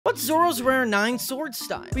What's Zoro's rare 9-sword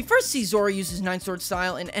style? We first see Zoro use his 9-sword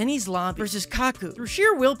style in Eni's lobby versus Kaku. Through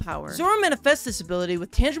sheer willpower, Zoro manifests this ability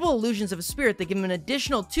with tangible illusions of a spirit that give him an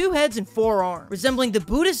additional 2 heads and 4 arms, resembling the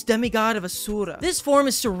Buddhist demigod of Asura. This form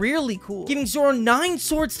is surreally cool, giving Zoro 9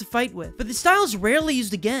 swords to fight with, but the style is rarely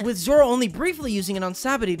used again, with Zoro only briefly using it on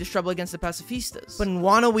Sabaody to struggle against the pacifistas. But in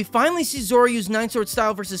Wano, we finally see Zoro use 9-sword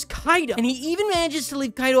style versus Kaido, and he even manages to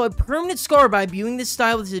leave Kaido a permanent scar by imbuing this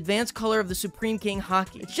style with his advanced color of the Supreme King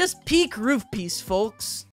Haki. It's just peak roof piece, folks.